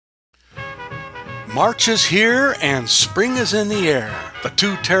March is here and spring is in the air. The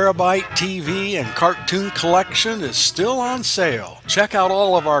 2-terabyte TV and cartoon collection is still on sale. Check out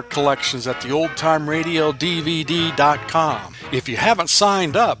all of our collections at the OldTimeRadioDVD.com. If you haven't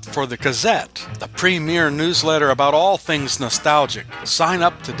signed up for the Gazette, the premier newsletter about all things nostalgic, sign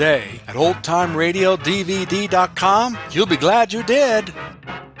up today at OldTimeRadioDVD.com. You'll be glad you did.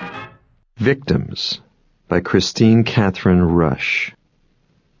 Victims by Christine Catherine Rush.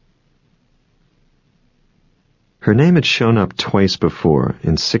 Her name had shown up twice before,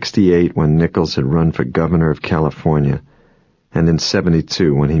 in '68 when Nichols had run for governor of California, and in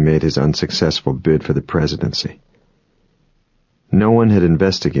 '72 when he made his unsuccessful bid for the presidency. No one had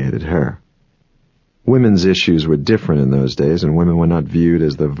investigated her. Women's issues were different in those days, and women were not viewed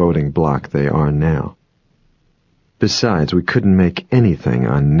as the voting bloc they are now. Besides, we couldn't make anything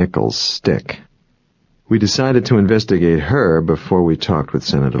on Nichols' stick. We decided to investigate her before we talked with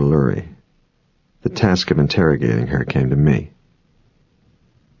Senator Lurie. The task of interrogating her came to me.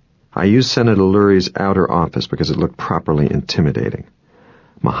 I used Senator Lurie's outer office because it looked properly intimidating.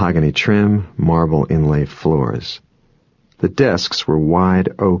 Mahogany trim, marble inlay floors. The desks were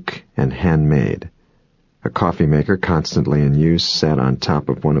wide oak and handmade. A coffee maker constantly in use sat on top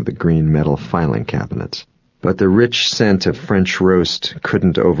of one of the green metal filing cabinets. But the rich scent of French roast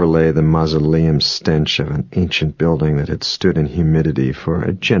couldn't overlay the mausoleum stench of an ancient building that had stood in humidity for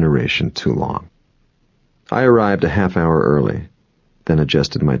a generation too long. I arrived a half hour early, then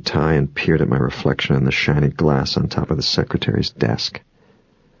adjusted my tie and peered at my reflection in the shiny glass on top of the secretary's desk.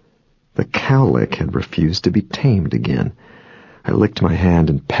 The cowlick had refused to be tamed again. I licked my hand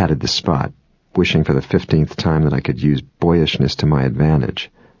and patted the spot, wishing for the 15th time that I could use boyishness to my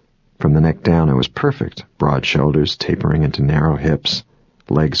advantage. From the neck down I was perfect, broad shoulders tapering into narrow hips,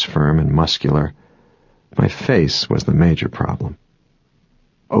 legs firm and muscular. My face was the major problem.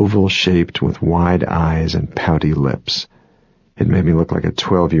 Oval-shaped with wide eyes and pouty lips. It made me look like a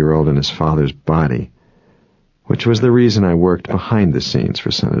 12-year-old in his father's body, which was the reason I worked behind the scenes for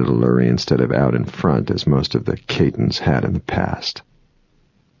Senator Lurie instead of out in front as most of the Catons had in the past.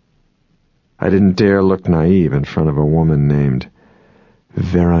 I didn't dare look naive in front of a woman named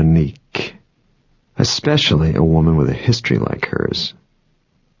Veronique, especially a woman with a history like hers.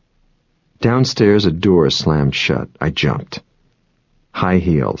 Downstairs, a door slammed shut. I jumped. High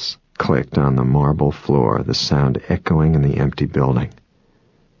heels clicked on the marble floor, the sound echoing in the empty building.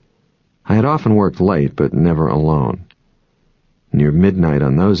 I had often worked late, but never alone. Near midnight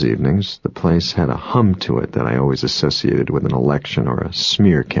on those evenings, the place had a hum to it that I always associated with an election or a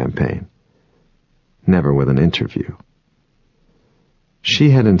smear campaign. Never with an interview. She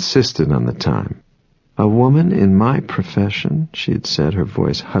had insisted on the time. "A woman in my profession," she had said, her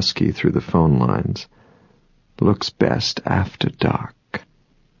voice husky through the phone lines, "looks best after dark."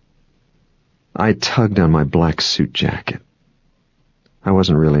 I tugged on my black suit jacket. I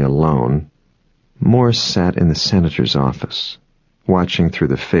wasn't really alone. Morse sat in the senator's office, watching through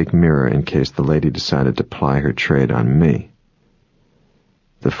the fake mirror in case the lady decided to ply her trade on me.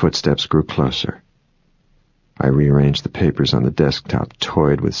 The footsteps grew closer. I rearranged the papers on the desktop,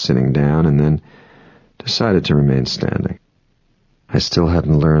 toyed with sitting down, and then decided to remain standing. I still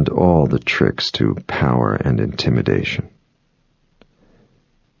hadn't learned all the tricks to power and intimidation.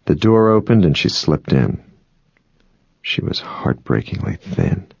 The door opened and she slipped in. She was heartbreakingly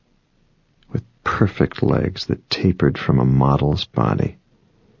thin, with perfect legs that tapered from a model's body.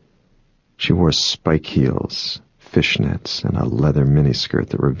 She wore spike heels, fishnets, and a leather miniskirt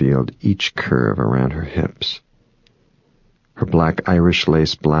that revealed each curve around her hips. Her black Irish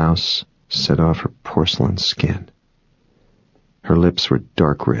lace blouse set off her porcelain skin. Her lips were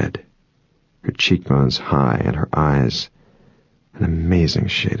dark red, her cheekbones high, and her eyes an amazing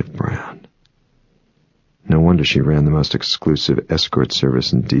shade of brown. No wonder she ran the most exclusive escort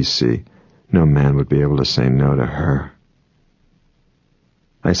service in D.C. No man would be able to say no to her.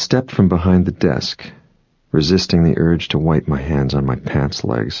 I stepped from behind the desk, resisting the urge to wipe my hands on my pants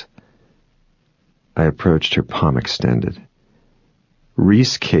legs. I approached her, palm extended.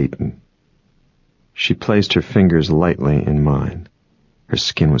 "Reese Caton." She placed her fingers lightly in mine. Her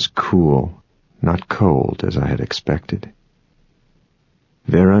skin was cool, not cold as I had expected.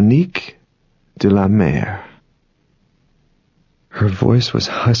 "Veronique de la Mer." Her voice was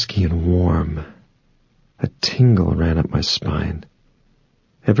husky and warm. A tingle ran up my spine.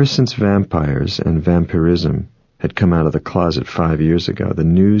 Ever since vampires and vampirism had come out of the closet 5 years ago, the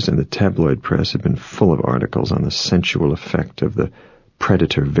news and the tabloid press had been full of articles on the sensual effect of the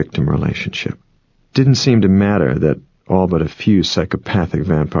predator-victim relationship. Didn't seem to matter that all but a few psychopathic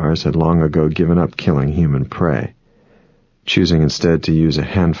vampires had long ago given up killing human prey. choosing instead to use a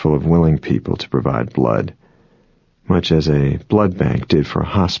handful of willing people to provide blood, much as a blood bank did for a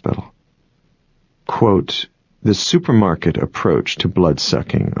hospital. Quote, the supermarket approach to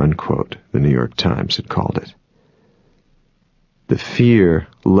blood-sucking, unquote, the New York Times had called it. The fear,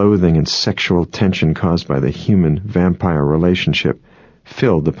 loathing, and sexual tension caused by the human-vampire relationship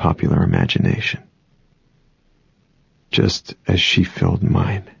filled the popular imagination, just as she filled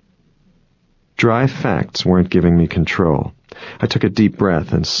mine. Dry facts weren't giving me control. I took a deep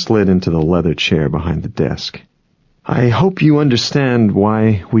breath and slid into the leather chair behind the desk. I hope you understand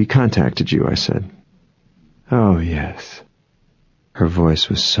why we contacted you, I said. Oh, yes. Her voice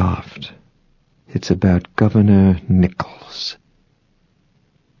was soft. It's about Governor Nichols.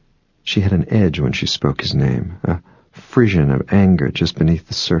 She had an edge when she spoke his name, a frisson of anger just beneath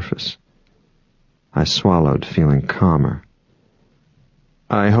the surface. I swallowed, feeling calmer.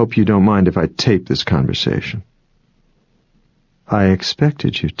 I hope you don't mind if I tape this conversation. I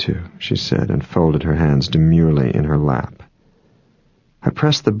expected you to, she said, and folded her hands demurely in her lap. I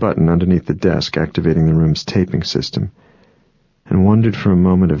pressed the button underneath the desk, activating the room's taping system, and wondered for a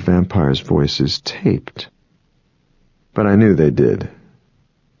moment if vampires' voices taped. But I knew they did.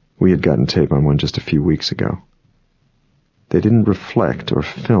 We had gotten tape on one just a few weeks ago. They didn't reflect or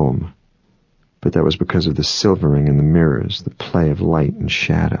film, but that was because of the silvering in the mirrors, the play of light and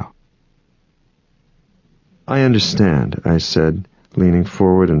shadow. I understand, I said, leaning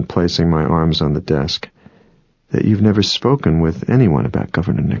forward and placing my arms on the desk, that you've never spoken with anyone about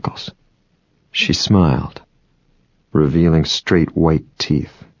Governor Nichols. She smiled, revealing straight white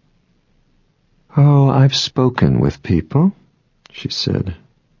teeth. Oh, I've spoken with people, she said.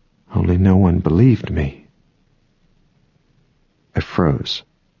 Only no one believed me. I froze.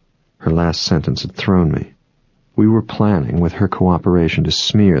 Her last sentence had thrown me. We were planning, with her cooperation, to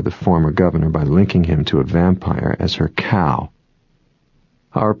smear the former governor by linking him to a vampire as her cow.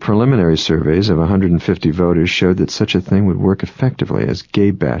 Our preliminary surveys of 150 voters showed that such a thing would work effectively as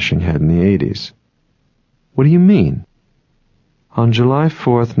gay bashing had in the 80s. What do you mean? On July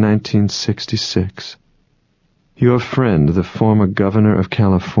 4th, 1966, your friend, the former governor of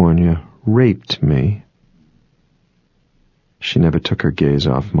California, raped me. She never took her gaze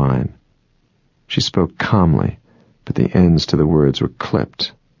off mine. She spoke calmly, but the ends to the words were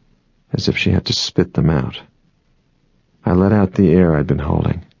clipped, as if she had to spit them out. I let out the air I'd been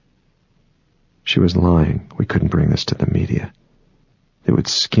holding. She was lying. We couldn't bring this to the media. They would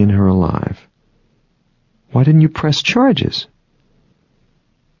skin her alive. Why didn't you press charges?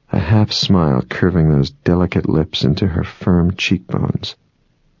 A half smile curving those delicate lips into her firm cheekbones.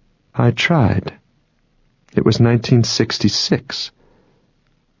 I tried. It was 1966.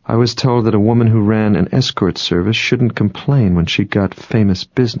 I was told that a woman who ran an escort service shouldn't complain when she got famous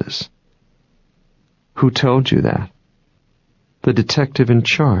business. Who told you that? The detective in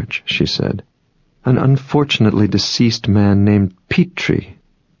charge, she said. An unfortunately deceased man named Petrie.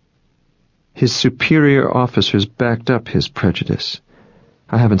 His superior officers backed up his prejudice.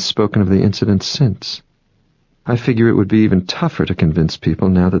 I haven't spoken of the incident since. I figure it would be even tougher to convince people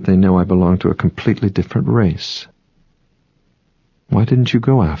now that they know I belong to a completely different race. Why didn't you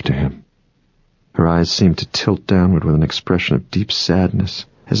go after him? Her eyes seemed to tilt downward with an expression of deep sadness,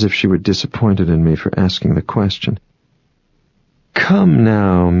 as if she were disappointed in me for asking the question. Come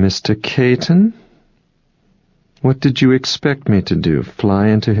now, Mr. Caton. What did you expect me to do, fly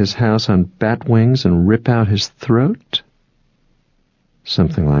into his house on bat wings and rip out his throat?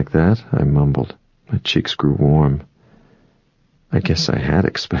 Something like that, I mumbled. My cheeks grew warm. I guess I had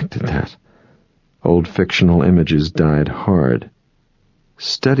expected that. Old fictional images died hard.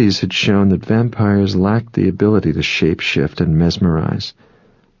 Studies had shown that vampires lacked the ability to shape-shift and mesmerize,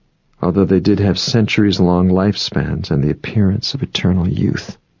 although they did have centuries-long lifespans and the appearance of eternal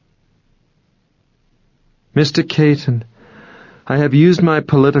youth. Mr. Caton, I have used my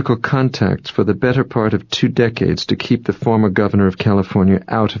political contacts for the better part of 2 decades to keep the former governor of California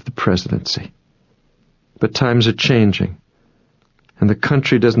out of the presidency. But times are changing, and the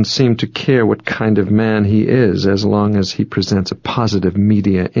country doesn't seem to care what kind of man he is as long as he presents a positive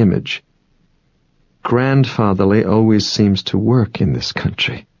media image. Grandfatherly always seems to work in this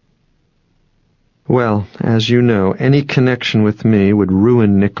country. Well, as you know, any connection with me would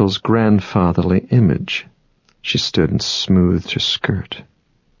ruin Nichols' grandfatherly image. She stood and smoothed her skirt.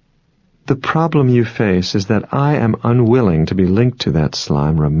 The problem you face is that I am unwilling to be linked to that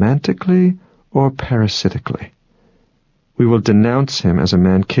slime romantically or parasitically. We will denounce him as a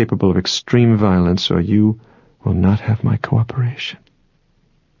man capable of extreme violence, or you will not have my cooperation.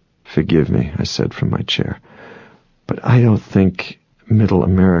 Forgive me, I said from my chair, but I don't think Middle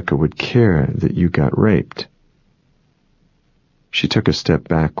America would care that you got raped. She took a step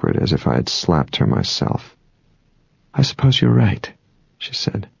backward as if I had slapped her myself. "I suppose you're right," she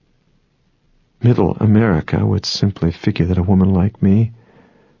said. "Middle America would simply figure that a woman like me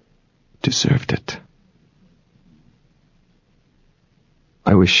deserved it."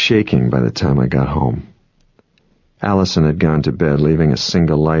 I was shaking by the time I got home. Allison had gone to bed, leaving a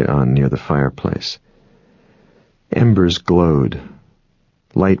single light on near the fireplace. Embers glowed,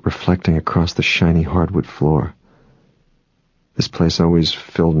 light reflecting across the shiny hardwood floor. This place always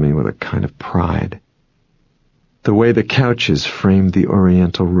filled me with a kind of pride. The way the couches framed the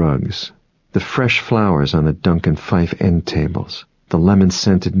oriental rugs, the fresh flowers on the Duncan Fife end tables, the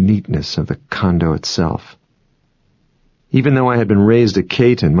lemon-scented neatness of the condo itself. Even though I had been raised a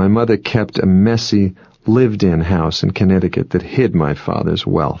Caton, my mother kept a messy, lived-in house in Connecticut that hid my father's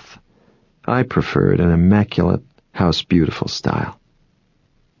wealth. I preferred an immaculate, house-beautiful style.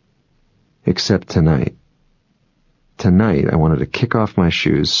 Except tonight. Tonight, I wanted to kick off my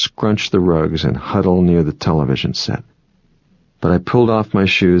shoes, scrunch the rugs, and huddle near the television set. But I pulled off my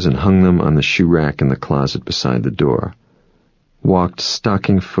shoes and hung them on the shoe rack in the closet beside the door, walked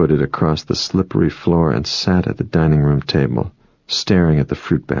stocking-footed across the slippery floor, and sat at the dining room table, staring at the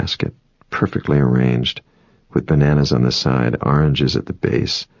fruit basket, perfectly arranged, with bananas on the side, oranges at the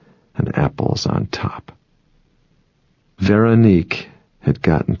base, and apples on top. Veronique had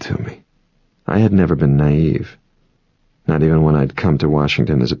gotten to me. I had never been naive, not even when I'd come to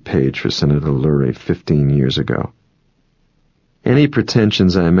Washington as a page for Senator Lurie 15 years ago. Any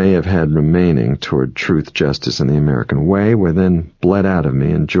pretensions I may have had remaining toward truth, justice, and the American way were then bled out of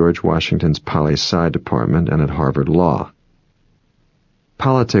me in George Washington's poli-sci department and at Harvard Law.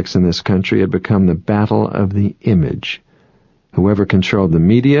 Politics in this country had become the battle of the image. Whoever controlled the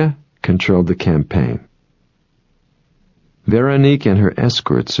media controlled the campaign. Veronique and her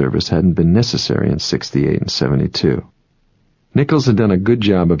escort service hadn't been necessary in 68 and 72. Nichols had done a good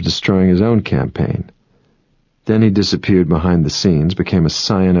job of destroying his own campaign. Then he disappeared behind the scenes, became a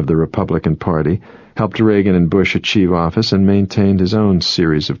scion of the Republican Party, helped Reagan and Bush achieve office, and maintained his own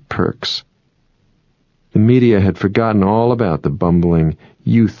series of perks. The media had forgotten all about the bumbling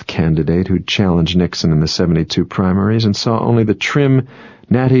youth candidate who'd challenged Nixon in the 72 primaries and saw only the trim,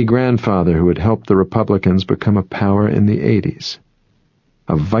 natty grandfather who had helped the Republicans become a power in the 80s.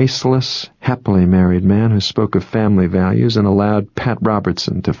 A viceless, happily married man who spoke of family values and allowed Pat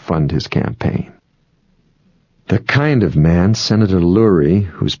Robertson to fund his campaign. The kind of man Senator Lurie,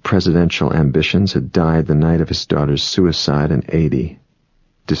 whose presidential ambitions had died the night of his daughter's suicide in 80,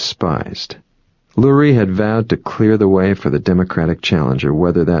 despised. Lurie had vowed to clear the way for the Democratic challenger,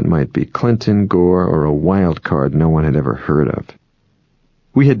 whether that might be Clinton, Gore, or a wild card no one had ever heard of.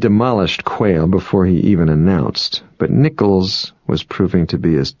 We had demolished Quayle before he even announced, but Nichols was proving to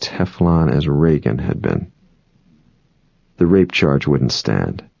be as Teflon as Reagan had been. The rape charge wouldn't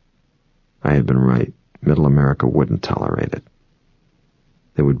stand. I had been right. Middle America wouldn't tolerate it.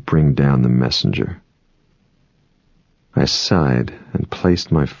 They would bring down the messenger. I sighed and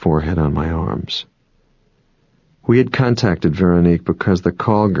placed my forehead on my arms. We had contacted Veronique because the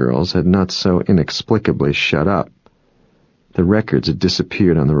call girls had not so inexplicably shut up. The records had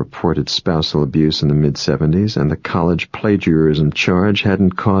disappeared on the reported spousal abuse in the mid-70s, and the college plagiarism charge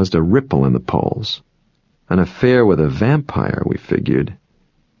hadn't caused a ripple in the polls. An affair with a vampire, we figured,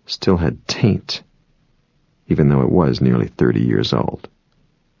 still had taint, even though it was nearly 30 years old.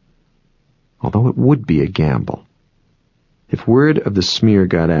 Although it would be a gamble. If word of the smear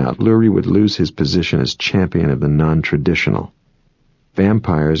got out, Lurie would lose his position as champion of the non-traditional.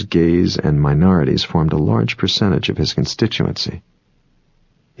 Vampires, gays, and minorities formed a large percentage of his constituency.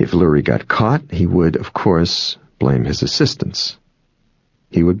 If Lurie got caught, he would, of course, blame his assistants.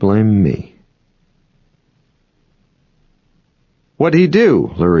 He would blame me. "What'd he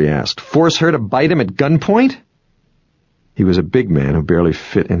do?" Lurie asked. "Force her to bite him at gunpoint?" He was a big man who barely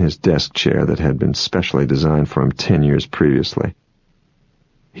fit in his desk chair that had been specially designed for him 10 years previously.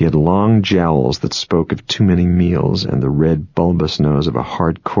 He had long jowls that spoke of too many meals and the red, bulbous nose of a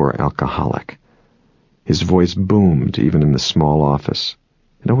hardcore alcoholic. His voice boomed even in the small office.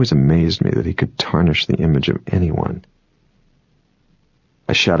 It always amazed me that he could tarnish the image of anyone.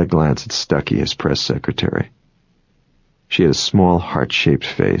 I shot a glance at Stuckey, his press secretary. She had a small, heart-shaped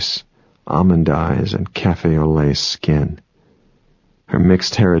face, almond eyes, and cafe au lait skin. Her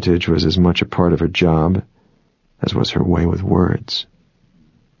mixed heritage was as much a part of her job as was her way with words.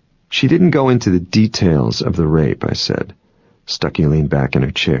 "She didn't go into the details of the rape," I said. Stuckey leaned back in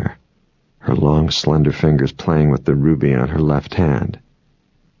her chair, her long, slender fingers playing with the ruby on her left hand.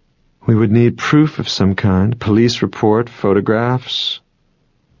 "We would need proof of some kind, police report, photographs."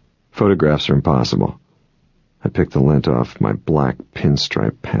 "Photographs are impossible. I picked the lint off my black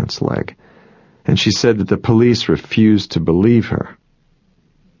pinstripe pants leg, and she said that the police refused to believe her.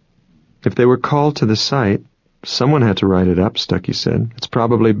 If they were called to the site, someone had to write it up, Stuckey said. It's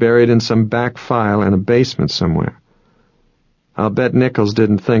probably buried in some back file in a basement somewhere. I'll bet Nichols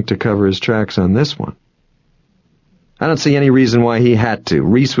didn't think to cover his tracks on this one. I don't see any reason why he had to.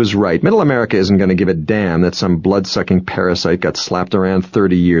 Reese was right. Middle America isn't going to give a damn that some blood-sucking parasite got slapped around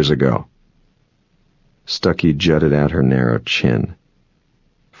 30 years ago. Stuckey jutted out her narrow chin.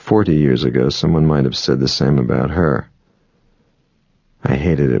 40 years ago, someone might have said the same about her. I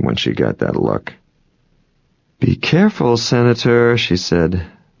hated it when she got that look. Be careful, Senator, she said.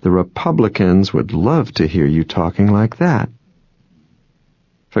 The Republicans would love to hear you talking like that.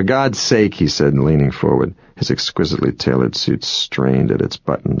 For God's sake, he said, leaning forward, his exquisitely tailored suit strained at its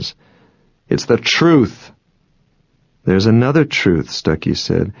buttons. It's the truth. There's another truth, Stuckey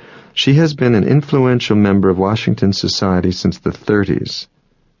said. She has been an influential member of Washington society since the 30s.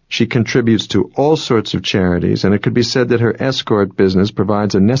 She contributes to all sorts of charities, and it could be said that her escort business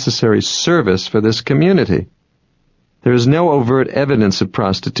provides a necessary service for this community. There is no overt evidence of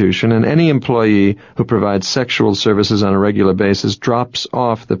prostitution, and any employee who provides sexual services on a regular basis drops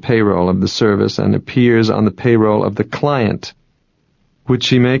off the payroll of the service and appears on the payroll of the client. Would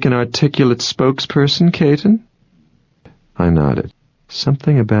she make an articulate spokesperson, Caton? I nodded.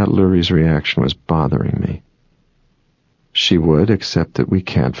 Something about Lurie's reaction was bothering me. She would, except that we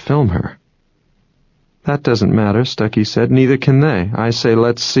can't film her. That doesn't matter, Stuckey said. Neither can they. I say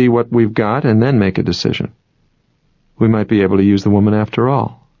let's see what we've got and then make a decision. We might be able to use the woman after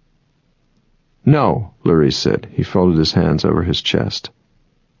all. No, Lurie said. He folded his hands over his chest.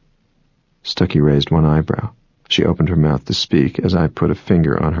 Stuckey raised one eyebrow. She opened her mouth to speak as I put a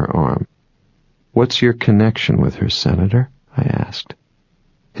finger on her arm. What's your connection with her, Senator? I asked.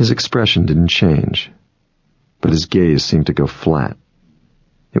 His expression didn't change, but his gaze seemed to go flat.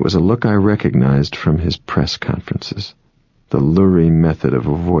 It was a look I recognized from his press conferences, the Lurie method of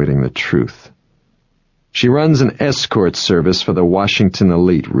avoiding the truth. She runs an escort service for the Washington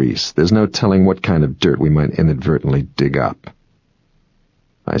elite, Reese. There's no telling what kind of dirt we might inadvertently dig up.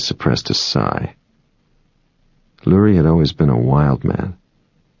 I suppressed a sigh. Lurie had always been a wild man.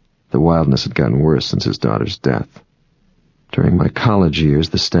 The wildness had gotten worse since his daughter's death. During my college years,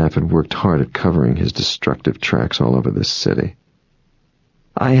 the staff had worked hard at covering his destructive tracks all over this city.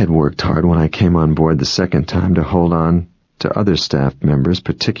 I had worked hard when I came on board the second time to hold on to other staff members,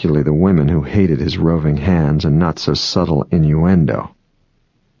 particularly the women who hated his roving hands and not-so-subtle innuendo.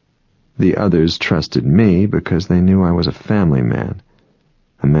 The others trusted me because they knew I was a family man,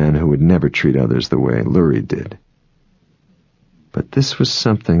 a man who would never treat others the way Lurie did. But this was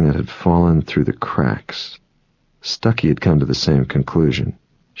something that had fallen through the cracks. Stuckey had come to the same conclusion.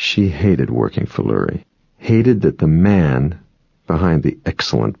 She hated working for Lurie, hated that the man behind the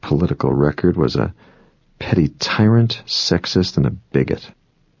excellent political record was a petty tyrant, sexist, and a bigot.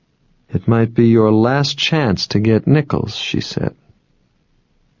 It might be your last chance to get Nichols, she said.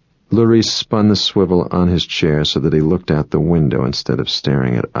 Lurie spun the swivel on his chair so that he looked out the window instead of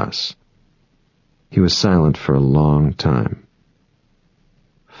staring at us. He was silent for a long time.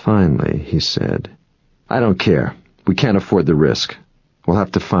 Finally, he said, I don't care. We can't afford the risk. We'll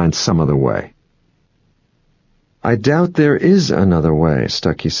have to find some other way. I doubt there is another way,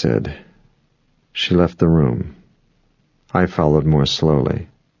 Stuckey said. She left the room. I followed more slowly.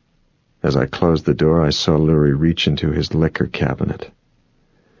 As I closed the door, I saw Lurie reach into his liquor cabinet.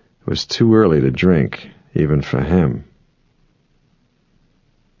 It was too early to drink, even for him.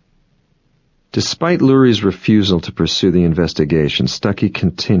 Despite Lurie's refusal to pursue the investigation, Stuckey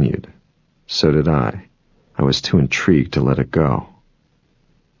continued. So did I. I was too intrigued to let it go.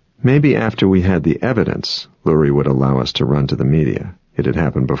 Maybe after we had the evidence, Lurie would allow us to run to the media. It had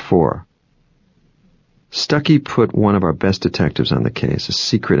happened before. Stuckey put one of our best detectives on the case, a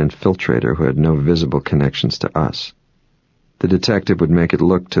secret infiltrator who had no visible connections to us. The detective would make it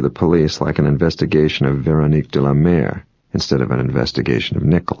look to the police like an investigation of Veronique de la Mare instead of an investigation of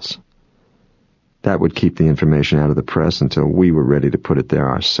Nichols. That would keep the information out of the press until we were ready to put it there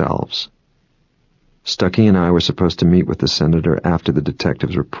ourselves. Stuckey and I were supposed to meet with the senator after the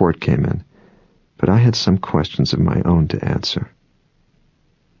detective's report came in, but I had some questions of my own to answer.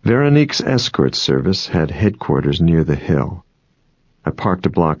 Veronique's escort service had headquarters near the hill. I parked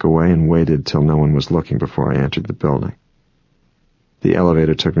a block away and waited till no one was looking before I entered the building. The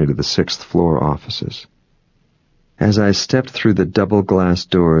elevator took me to the 6th floor offices. As I stepped through the double glass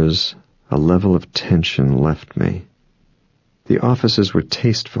doors, a level of tension left me. The offices were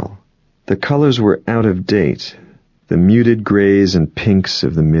tasteful. The colors were out of date, the muted grays and pinks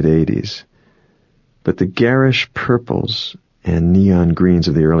of the mid-'80s. but the garish purples and neon greens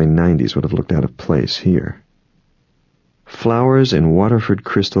of the early 90s would have looked out of place here. Flowers in Waterford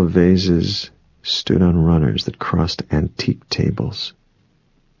crystal vases stood on runners that crossed antique tables.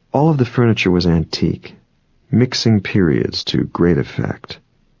 All of the furniture was antique, mixing periods to great effect.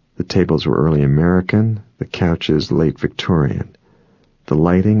 The tables were early American, the couches late Victorian. The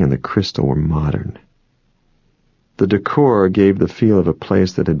lighting and the crystal were modern. The decor gave the feel of a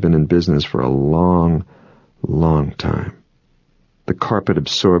place that had been in business for a long, long time. The carpet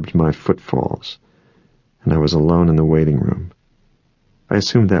absorbed my footfalls, and I was alone in the waiting room. I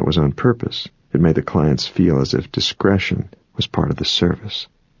assumed that was on purpose. It made the clients feel as if discretion was part of the service.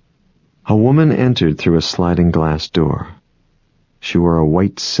 A woman entered through a sliding glass door. She wore a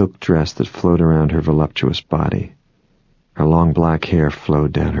white silk dress that flowed around her voluptuous body. Her long black hair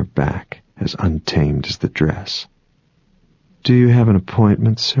flowed down her back, as untamed as the dress. "Do you have an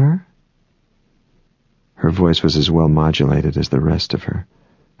appointment, sir?" Her voice was as well modulated as the rest of her.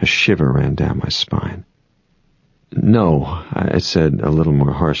 A shiver ran down my spine. "No," I said a little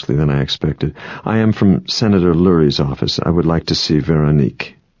more harshly than I expected. "I am from Senator Lurie's office. I would like to see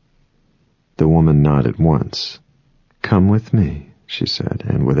Veronique." The woman nodded once. "Come with me," she said,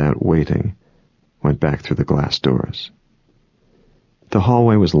 and without waiting, went back through the glass doors. The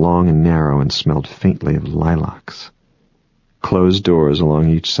hallway was long and narrow and smelled faintly of lilacs. Closed doors along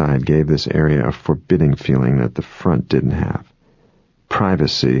each side gave this area a forbidding feeling that the front didn't have.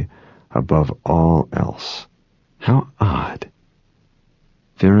 Privacy above all else. How odd.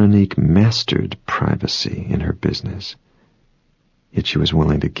 Veronique mastered privacy in her business, yet she was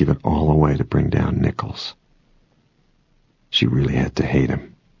willing to give it all away to bring down Nichols. She really had to hate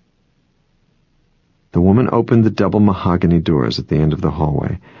him. The woman opened the double mahogany doors at the end of the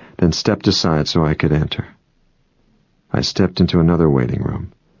hallway, then stepped aside so I could enter. I stepped into another waiting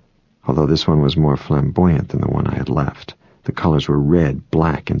room, although this one was more flamboyant than the one I had left. The colors were red,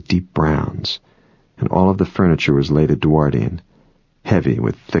 black, and deep browns, and all of the furniture was late Edwardian, heavy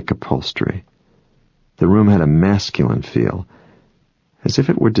with thick upholstery. The room had a masculine feel, as if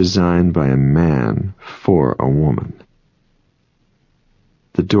it were designed by a man for a woman.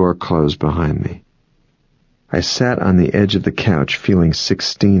 The door closed behind me. I sat on the edge of the couch feeling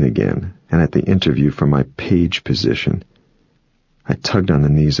 16 again, and at the interview for my page position. I tugged on the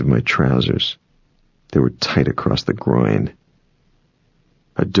knees of my trousers. They were tight across the groin.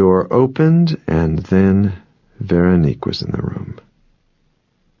 A door opened, and then Veronique was in the room.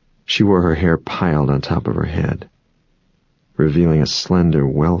 She wore her hair piled on top of her head, revealing a slender,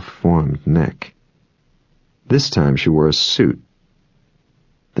 well-formed neck. This time she wore a suit.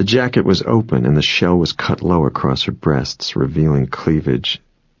 The jacket was open, and the shell was cut low across her breasts, revealing cleavage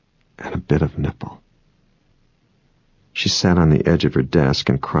and a bit of nipple. She sat on the edge of her desk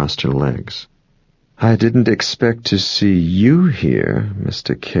and crossed her legs. "I didn't expect to see you here,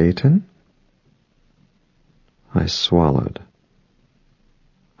 Mr. Caton." I swallowed.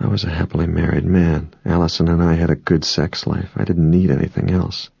 I was a happily married man. Allison and I had a good sex life. I didn't need anything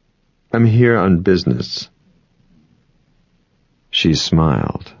else. "I'm here on business." She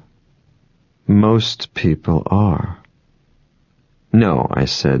smiled. "Most people are." "No," I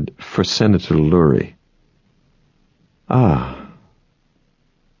said, "for Senator Lurie." "Ah."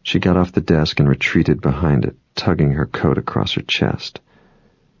 She got off the desk and retreated behind it, tugging her coat across her chest.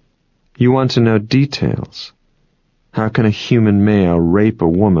 "You want to know details? How can a human male rape a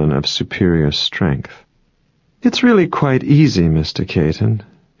woman of superior strength?" "It's really quite easy, Mr. Caton.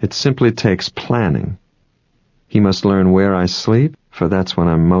 It simply takes planning. He must learn where I sleep, for that's when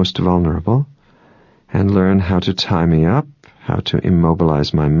I'm most vulnerable, and learn how to tie me up, how to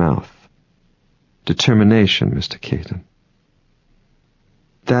immobilize my mouth. Determination, Mr. Caton."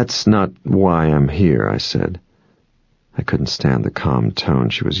 "That's not why I'm here," I said. I couldn't stand the calm tone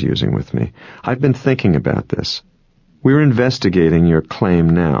she was using with me. "I've been thinking about this. We're investigating your claim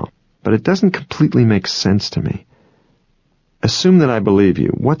now, but it doesn't completely make sense to me. Assume that I believe you.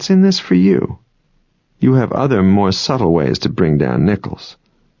 What's in this for you? You have other, more subtle ways to bring down Nichols.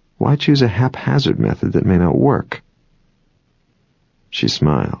 Why choose a haphazard method that may not work?" She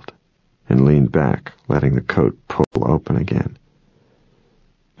smiled and leaned back, letting the coat pull open again.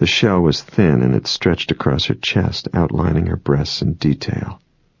 The shell was thin, and it stretched across her chest, outlining her breasts in detail.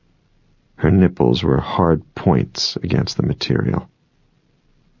 Her nipples were hard points against the material.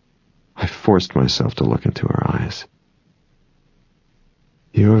 I forced myself to look into her eyes.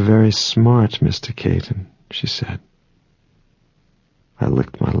 "You're very smart, Mr. Caton," she said. I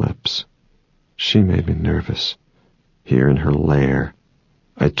licked my lips. She made me nervous. Here in her lair.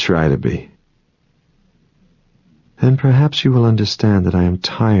 I try to be. "Then perhaps you will understand that I am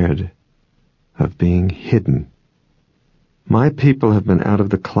tired of being hidden. My people have been out of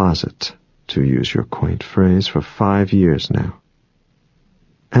the closet, to use your quaint phrase, for 5 years now.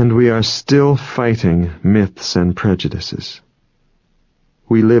 And we are still fighting myths and prejudices.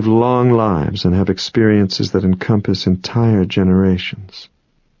 We live long lives and have experiences that encompass entire generations.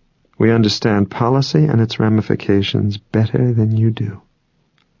 We understand policy and its ramifications better than you do.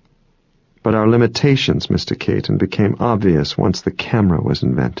 But our limitations, Mr. Caton, became obvious once the camera was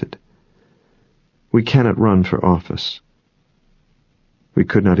invented. We cannot run for office. We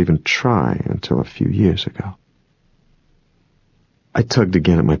could not even try until a few years ago. I tugged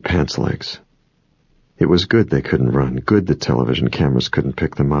again at my pants legs. It was good they couldn't run, good the television cameras couldn't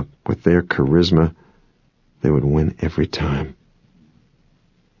pick them up. With their charisma, they would win every time.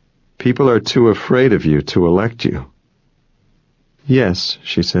 People are too afraid of you to elect you. Yes,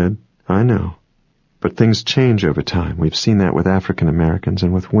 she said, I know. But things change over time. We've seen that with African Americans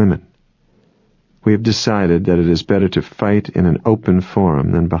and with women. We have decided that it is better to fight in an open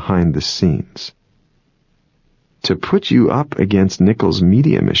forum than behind the scenes. To put you up against Nichols'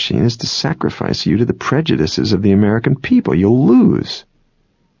 media machine is to sacrifice you to the prejudices of the American people. You'll lose.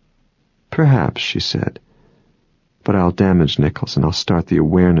 Perhaps, she said. But I'll damage Nichols, and I'll start the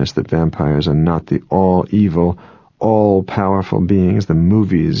awareness that vampires are not the all-evil, all-powerful beings the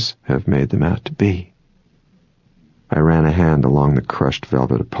movies have made them out to be. I ran a hand along the crushed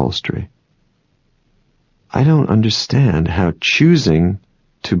velvet upholstery. I don't understand how choosing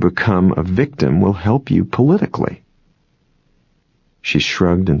to become a victim will help you politically. She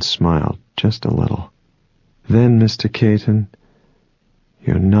shrugged and smiled just a little. Then, Mr. Caton,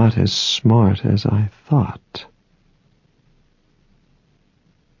 you're not as smart as I thought.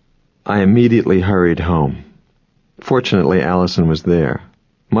 I immediately hurried home. Fortunately, Allison was there.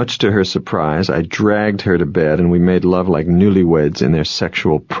 Much to her surprise, I dragged her to bed and we made love like newlyweds in their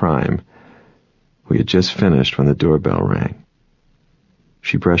sexual prime. We had just finished when the doorbell rang.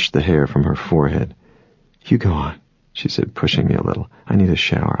 She brushed the hair from her forehead. You go on, she said, pushing me a little. I need a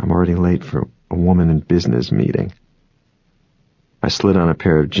shower. I'm already late for a woman in business meeting. I slid on a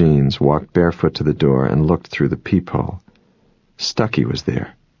pair of jeans, walked barefoot to the door, and looked through the peephole. Stucky was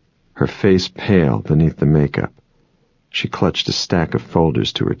there, her face pale beneath the makeup. She clutched a stack of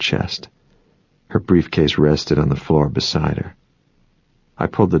folders to her chest. Her briefcase rested on the floor beside her. I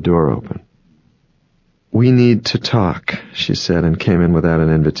pulled the door open. We need to talk, she said, and came in without an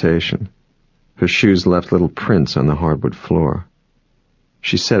invitation. Her shoes left little prints on the hardwood floor.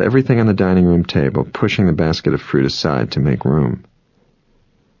 She set everything on the dining room table, pushing the basket of fruit aside to make room.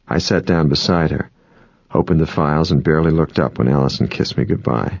 I sat down beside her, opened the files, and barely looked up when Allison kissed me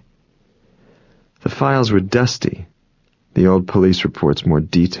goodbye. The files were dusty, the old police reports more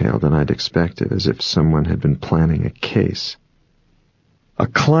detailed than I'd expected, as if someone had been planning a case. A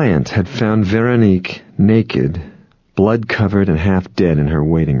client had found Veronique naked, blood-covered and half-dead in her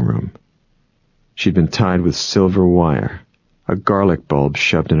waiting room. She'd been tied with silver wire, a garlic bulb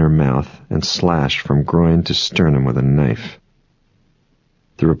shoved in her mouth, and slashed from groin to sternum with a knife.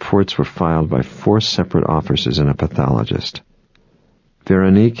 The reports were filed by 4 separate officers and a pathologist.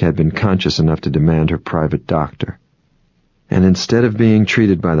 Veronique had been conscious enough to demand her private doctor. And instead of being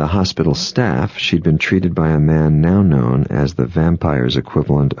treated by the hospital staff, she'd been treated by a man now known as the vampire's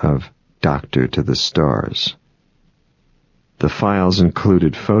equivalent of Doctor to the Stars. The files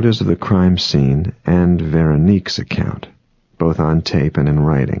included photos of the crime scene and Veronique's account, both on tape and in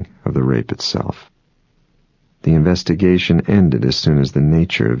writing, of the rape itself. The investigation ended as soon as the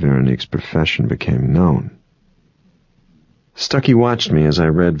nature of Veronique's profession became known. Stucky watched me as I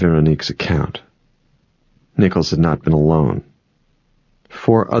read Veronique's account. Nichols had not been alone.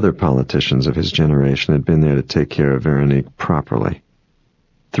 4 other politicians of his generation had been there to take care of Veronique properly.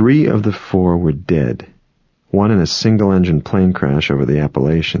 3 of the 4 were dead, 1 in a single-engine plane crash over the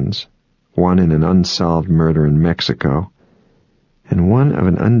Appalachians, 1 in an unsolved murder in Mexico, and 1 of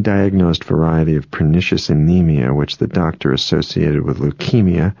an undiagnosed variety of pernicious anemia which the doctor associated with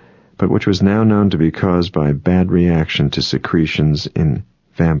leukemia, but which was now known to be caused by bad reaction to secretions in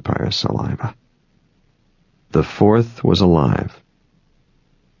vampire saliva. The 4th was alive.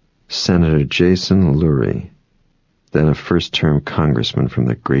 Senator Jason Lurie, then a first-term congressman from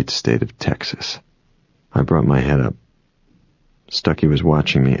the great state of Texas. I brought my head up. Stucky was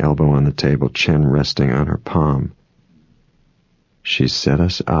watching me, elbow on the table, chin resting on her palm. She set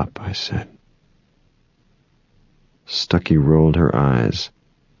us up, I said. Stucky rolled her eyes.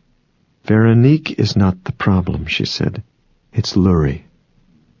 Veronique is not the problem, she said. It's Lurie.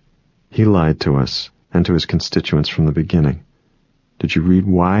 He lied to us and to his constituents from the beginning. Did you read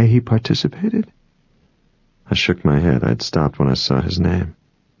why he participated? I shook my head. I'd stopped when I saw his name.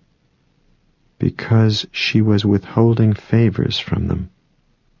 Because she was withholding favors from them.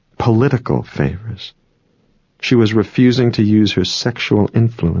 Political favors. She was refusing to use her sexual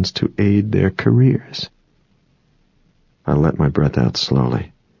influence to aid their careers. I let my breath out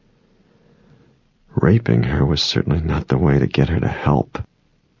slowly. Raping her was certainly not the way to get her to help.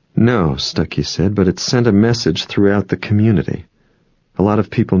 No, Stuckey said, but it sent a message throughout the community. A lot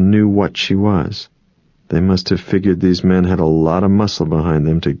of people knew what she was. They must have figured these men had a lot of muscle behind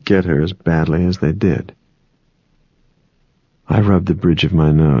them to get her as badly as they did. I rubbed the bridge of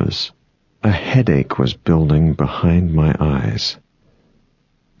my nose. A headache was building behind my eyes.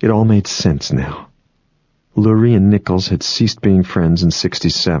 It all made sense now. Lurie and Nichols had ceased being friends in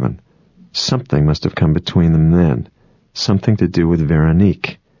 '67. Something must have come between them then. Something to do with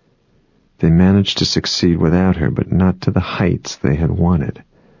Veronique. They managed to succeed without her, but not to the heights they had wanted.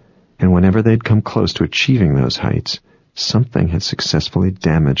 And whenever they'd come close to achieving those heights, something had successfully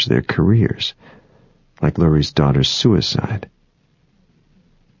damaged their careers, like Lurie's daughter's suicide.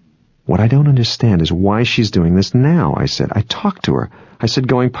 What I don't understand is why she's doing this now, I said. I talked to her. I said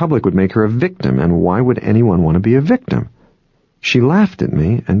going public would make her a victim, and why would anyone want to be a victim? She laughed at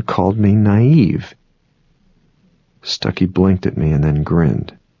me and called me naive. Stuckey blinked at me and then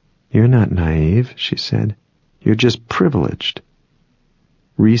grinned. You're not naive, she said. You're just privileged.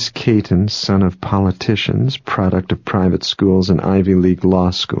 Reese Caton, son of politicians, product of private schools and Ivy League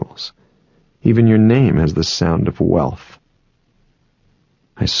law schools. Even your name has the sound of wealth.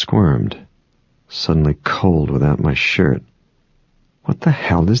 I squirmed, suddenly cold without my shirt. What the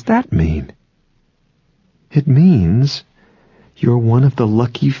hell does that mean? It means you're one of the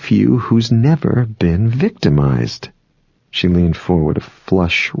lucky few who's never been victimized. She leaned forward, a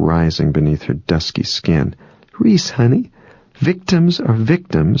flush rising beneath her dusky skin. Reese, honey, victims are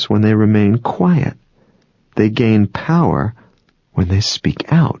victims when they remain quiet. They gain power when they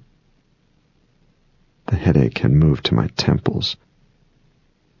speak out. The headache had moved to my temples.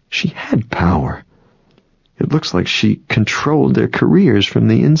 She had power. It looks like she controlled their careers from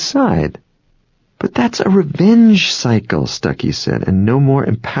the inside. But that's a revenge cycle, Stuckey said, and no more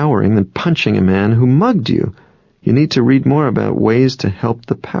empowering than punching a man who mugged you. You need to read more about ways to help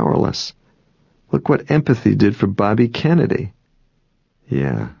the powerless. Look what empathy did for Bobby Kennedy.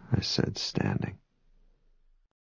 Yeah, I said, standing.